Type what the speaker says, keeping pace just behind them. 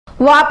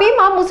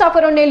વાપીમાં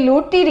મુસાફરોને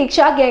લૂંટતી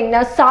રિક્ષા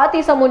ગેંગના 7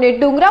 ઇસમોને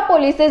ડુંગરા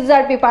પોલીસે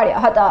ઝડપી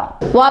પાડ્યા હતા।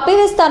 વાપી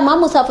વિસ્તારમાં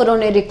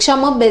મુસાફરોને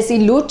રિક્ષામાં બેસી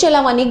લૂંટ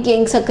ચલાવવાની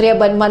ગેંગ સક્રિય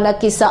બનવાના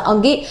કિસ્સા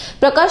અંગે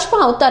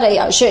પ્રકાશમાં આવતા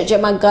રહ્યા છે,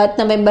 જેમાં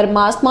ગત નવેમ્બર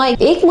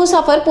માસમાં એક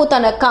મુસાફર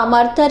પોતાના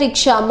કામાર્થે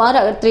રિક્ષામાં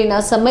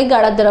રાત્રિના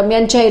સમયગાળા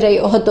દરમિયાન જઈ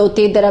રહ્યો હતો।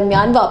 તે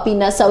દરમિયાન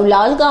વાપીના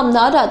સૌલાલ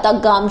ગામના રાતા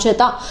ગામ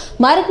જતા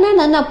માર્ગના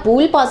નાના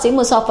પુલ પાસે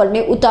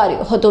મુસાફરને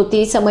ઉતાર્યો હતો।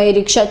 તે સમયે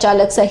રિક્ષા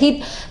ચાલક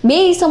સહિત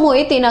 2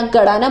 ઇસમોએ તેના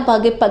ગળાના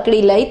ભાગે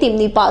પકડી લઈ તેમની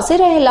પાસે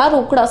રહેલા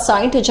રોકડા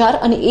 60,000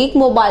 અને એક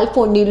મોબાઈલ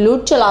ફોનની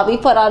લૂંટ ચલાવી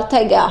ફરાર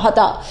થઈ ગયા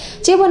હતા,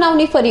 જે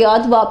બનાવની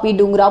ફરિયાદ વાપી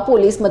ડુંગરા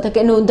પોલીસ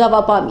મથકે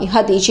નોંધાવા પામી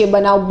હતી। જે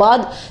બનાવ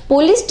બાદ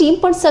પોલીસ ટીમ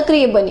પણ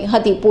સક્રિય બની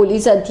હતી।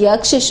 પોલીસ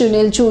અધ્યક્ષ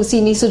સુનિલ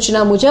જોશીની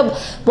સૂચના મુજબ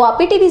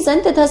વાપી ડિવિઝન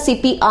તથા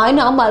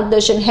CPIના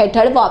માર્ગદર્શન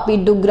હેઠળ વાપી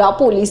ડુંગરા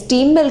પોલીસ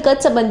ટીમ મિલકત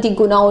સંબંધી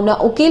ગુનાઓના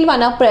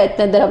ઉકેલવાના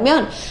પ્રયત્ન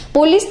દરમિયાન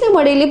પોલીસને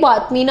મળેલી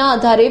બાતમીના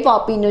આધારે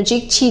વાપી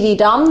નજીક છીરી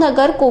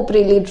રામનગર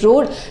કોપરેલી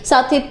રોડ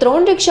સાથે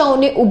 3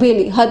 રિક્ષાઓને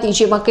ઉભેલી હતી,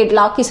 જેમાં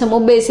કેટલાક ઇસમો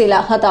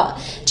બેસેલા હતા।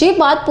 જે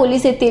બાદ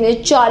પોલીસે તેને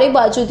ચારે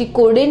બાજુથી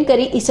કોર્ડન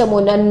કરી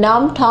ઇસમોના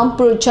નામ ઠામ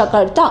પૂછા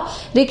કરતા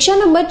રિક્ષા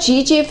નંબર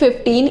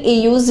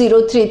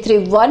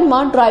GJ15AU0331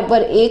 માં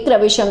ડ્રાઈવર 1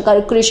 રવિશંકર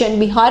કૃષ્ણ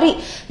બિહારી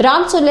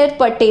રામસુલેર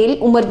પટેલ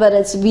ઉંમર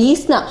વર્ષ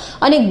 20 ના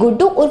અને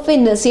ગુડ્ડુ ઉર્ફે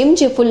નસીમ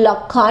જીફુલ્લા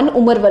ખાન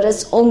ઉંમર વર્ષ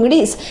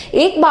 19,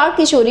 એક બાળ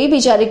કિશોરી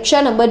બીજા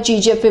રિક્ષા નંબર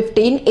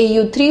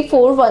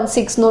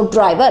GJ15AU3416 નો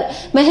ડ્રાઈવર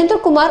મહેન્દ્ર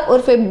કુમાર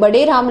ઉર્ફે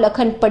બડે રામ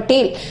લખન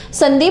પટેલ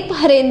સંદીપ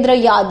હરેન્દ્ર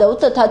યાદવ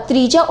તથા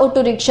ત્રીજા ઓટો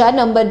રિક્ષા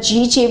નંબર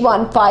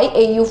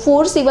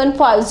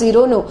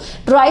GJ15AU4750 નો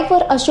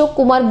ડ્રાઈવર અશોક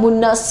કુમાર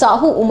મુન્ના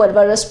સાહુ ઉંમર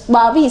વર્ષ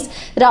 22,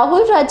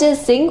 રાહુલ રાજેશ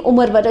સિંહ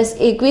ઉંમર વર્ષ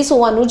 21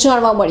 હોવાનું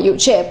જાણવા મળ્યું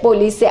છે।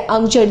 પોલીસે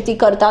આંખ ઝડપી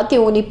કરતા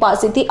તેઓની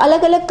પાસેથી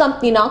અલગ અલગ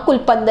કંપનીના કુલ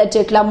 15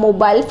 જેટલા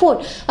મોબાઈલ ફોન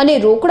અને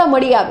રોકડા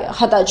મળી આવ્યા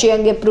હતા। જે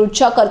અંગે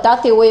પૂછા કરતા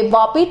તેઓએ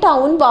વાપી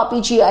ટાઉન,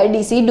 વાપી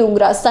GIDC,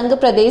 ડુંગરા સંઘ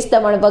પ્રદેશ,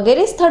 દમણ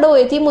વગેરે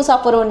સ્થળોએથી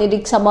મુસાફરોને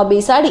રિક્ષામાં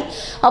બેસાડી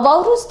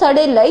અવાવરૂ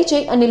સ્થળે લઈ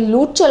જઈ અને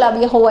લૂંટ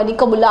ચલાવી હોવાની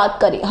કબૂલાત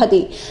કરી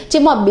હતી,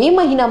 જેમાં 2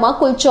 મહિનામાં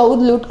કુલ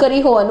 14 લૂંટ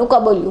કરી હોવાનું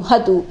કબૂલ્યું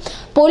હતું।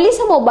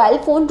 પોલીસે મોબાઈલ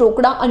ફોન,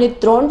 રોકડા અને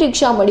 3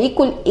 રિક્ષા મળી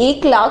કુલ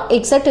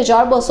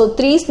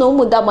 1,61,230 નો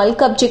મુદ્દામાલ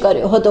કબજે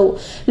કર્યો હતો।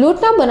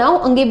 લૂંટના બનાવ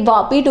અંગે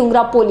વાપી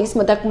ડુંગરા પોલીસ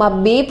મથકમાં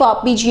 2,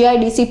 વાપી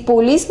GIDC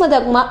પોલીસ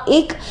મથકમાં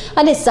 1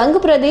 અને સંઘ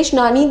પ્રદેશ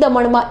નાની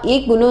દમણમાં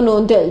 1 ગુનો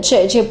નોંધેલ છે,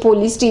 જે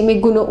પોલીસ ટીમે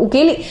ગુનો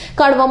ઉકેલી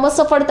કાઢવામાં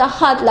સફળતા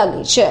હાથ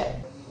લાગી છે।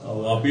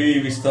 વાપી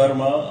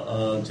વિસ્તારમાં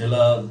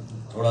છેલ્લા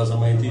થોડા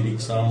સમયથી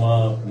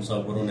રિક્ષામાં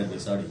મુસાફરોને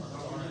બેસાડી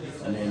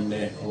અને એમને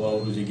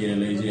અવાવરૂ જગ્યાએ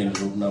લઈ જઈ અને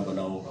લૂંટના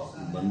બનાવો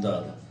બનતા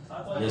હતા।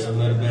 એ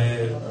સંદર્ભે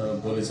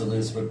પોલીસ સબ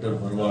ઇન્સ્પેક્ટર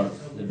ભરવાડ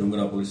જે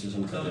ડુંગરા પોલીસ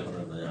સ્ટેશન ખાતે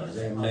ફરજ બજાવે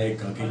છે, એમને એક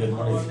હકીકત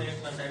મળી।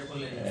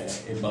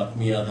 એ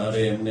બાતમી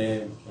આધારે એમને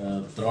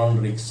 3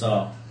 રિક્ષા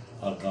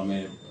આ કામે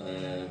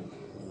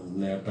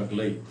ને અટક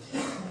લઈ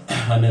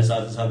અને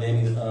સાથે સાથે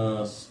એની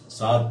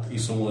 7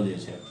 ઇસમો જે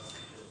છે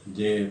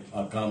જે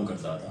આ કામ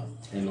કરતા હતા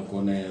એ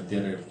લોકોને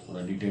અત્યારે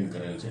ડિટેન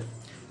કરેલ છે,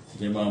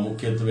 જેમાં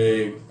મુખ્યત્વે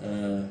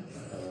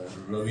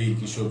રવિ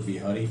કિશોર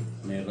બિહારી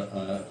અને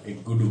એક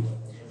ગુડુ,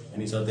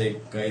 એની સાથે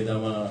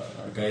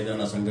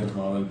કાયદાના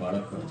સંઘર્ષમાં આવેલ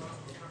બાળક પણ છે,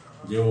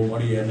 જેઓ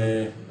મળી અને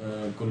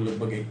કુલ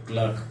લગભગ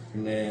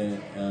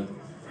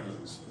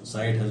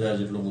 1,60,000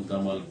 જેટલો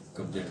મુદ્દામાલ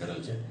કબજે કરેલ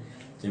છે,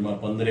 જેમાં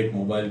 15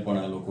 મોબાઈલ પણ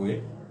આ લોકોએ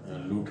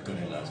લૂંટ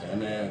કરેલા છે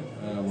અને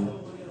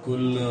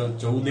કુલ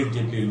 14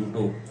 જેટલી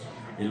લૂંટો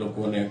એ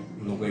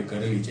લોકોએ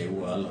કરેલી છે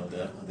એવું હાલ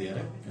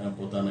અત્યારે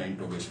પોતાના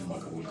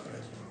ઇન્ટ્રોગેશનમાં કબૂલ કરે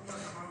છે।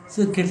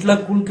 સર, કેટલા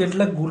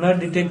ગુના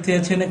ડિટેક્ટ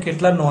થયા છે અને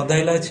કેટલા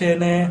નોંધાયેલા છે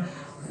અને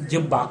જે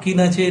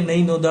બાકીના છે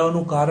નહીં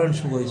નોંધાવાનું કારણ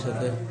શું હોઈ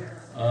શકે?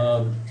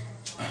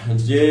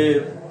 જે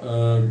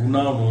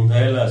ગુના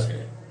નોંધાયેલા છે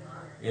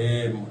એ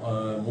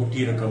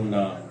મોટી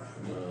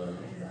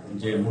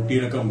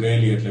રકમ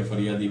ગયેલી એટલે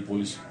ફરિયાદી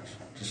પોલીસ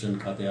સ્ટેશન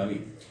ખાતે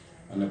આવી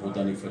અને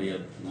પોતાની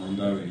ફરિયાદ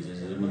નોંધાવેલી છે,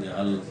 જેમાં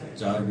હાલ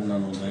 4 ગુના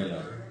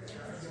નોંધાયેલા છે।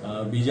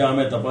 બીજા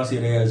અમે તપાસી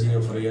રહ્યા છીએ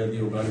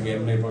ફરિયાદીઓ, કારણ કે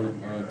એમને પણ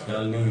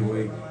ખ્યાલ નહીં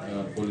હોય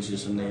પોલીસ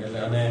સ્ટેશનને,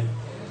 અને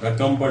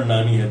રકમ પણ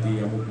નાની હતી,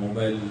 અમુક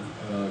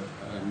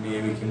મોબાઈલની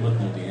એવી કિંમત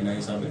નહોતી, એના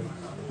હિસાબે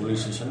પોલીસ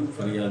સ્ટેશન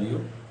ફરિયાદીઓ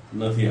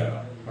નથી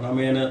આવ્યા, પણ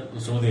અમે એને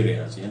શોધી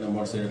રહ્યા છીએ। એને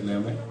મળશે એટલે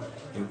અમે એ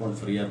પણ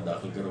ફરિયાદ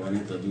દાખલ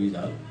કરવાની તજવીજ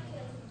હાલ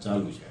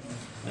ચાલુ છે।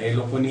 એ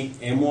લોકોની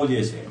એમઓ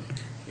જે છે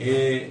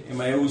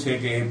એમાં એવું છે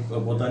કે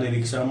પોતાની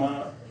રિક્ષામાં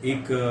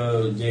એક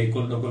જે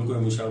એકલ દોકલ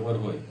કોઈ મુસાફર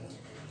હોય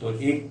તો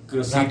એક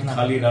સીટ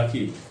ખાલી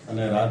રાખી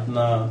અને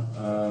રાતના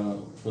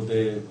પોતે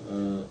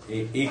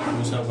એક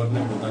મુસાફરને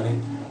પોતાની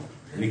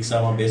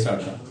રિક્ષામાં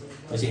બેસાડતા,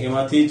 પછી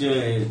એમાંથી જ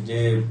જે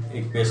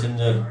એક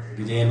પેસેન્જર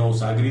કે જે એનો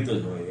સાગરીત જ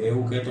હોય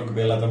એવું કહેતો કે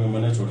પહેલા તમે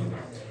મને છોડી દો,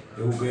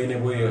 એવું કહીને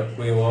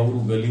કોઈ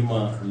વાવરું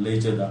ગલીમાં લઈ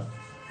જતા,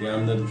 ત્યાં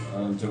અંદર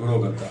ઝઘડો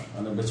કરતા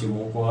અને પછી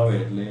મોકો આવે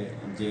એટલે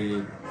જે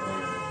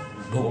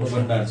ભોગ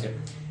બનનાર છે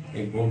એ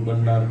ભોગ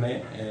બનનારને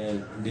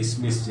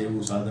ડિસમિસ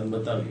જેવું સાધન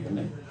બતાવી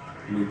અને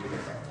લૂંટ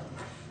કરતા હતા।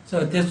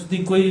 સર, અત્યાર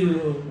સુધી કોઈ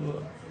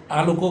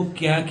આ લોકો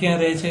ક્યાં ક્યાં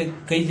રહે છે,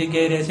 કઈ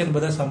જગ્યાએ રહે છે, અને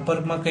બધા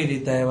સંપર્કમાં કઈ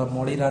રીતે આવ્યા?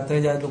 મોડી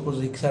રાત્રે જ આ લોકો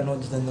રિક્ષાનો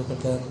જ ધંધો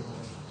કરતા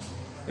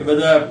એ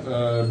બધા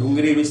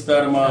ડુંગરી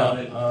વિસ્તારમાં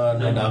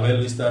અને ડાબેલ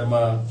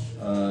વિસ્તારમાં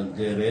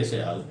જે રહે છે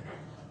હાલ,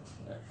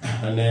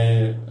 અને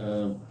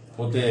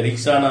પોતે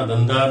રિક્ષાના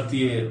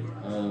ધંધાર્થી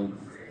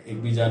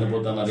એકબીજાને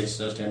પોતાના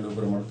રિક્ષા સ્ટેન્ડ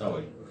ઉપર મળતા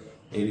હોય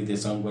એ રીતે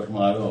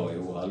સંપર્કમાં આવ્યા હોય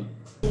એવું હાલ.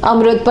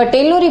 અમૃત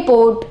પટેલનો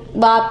રિપોર્ટ,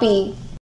 વાપી.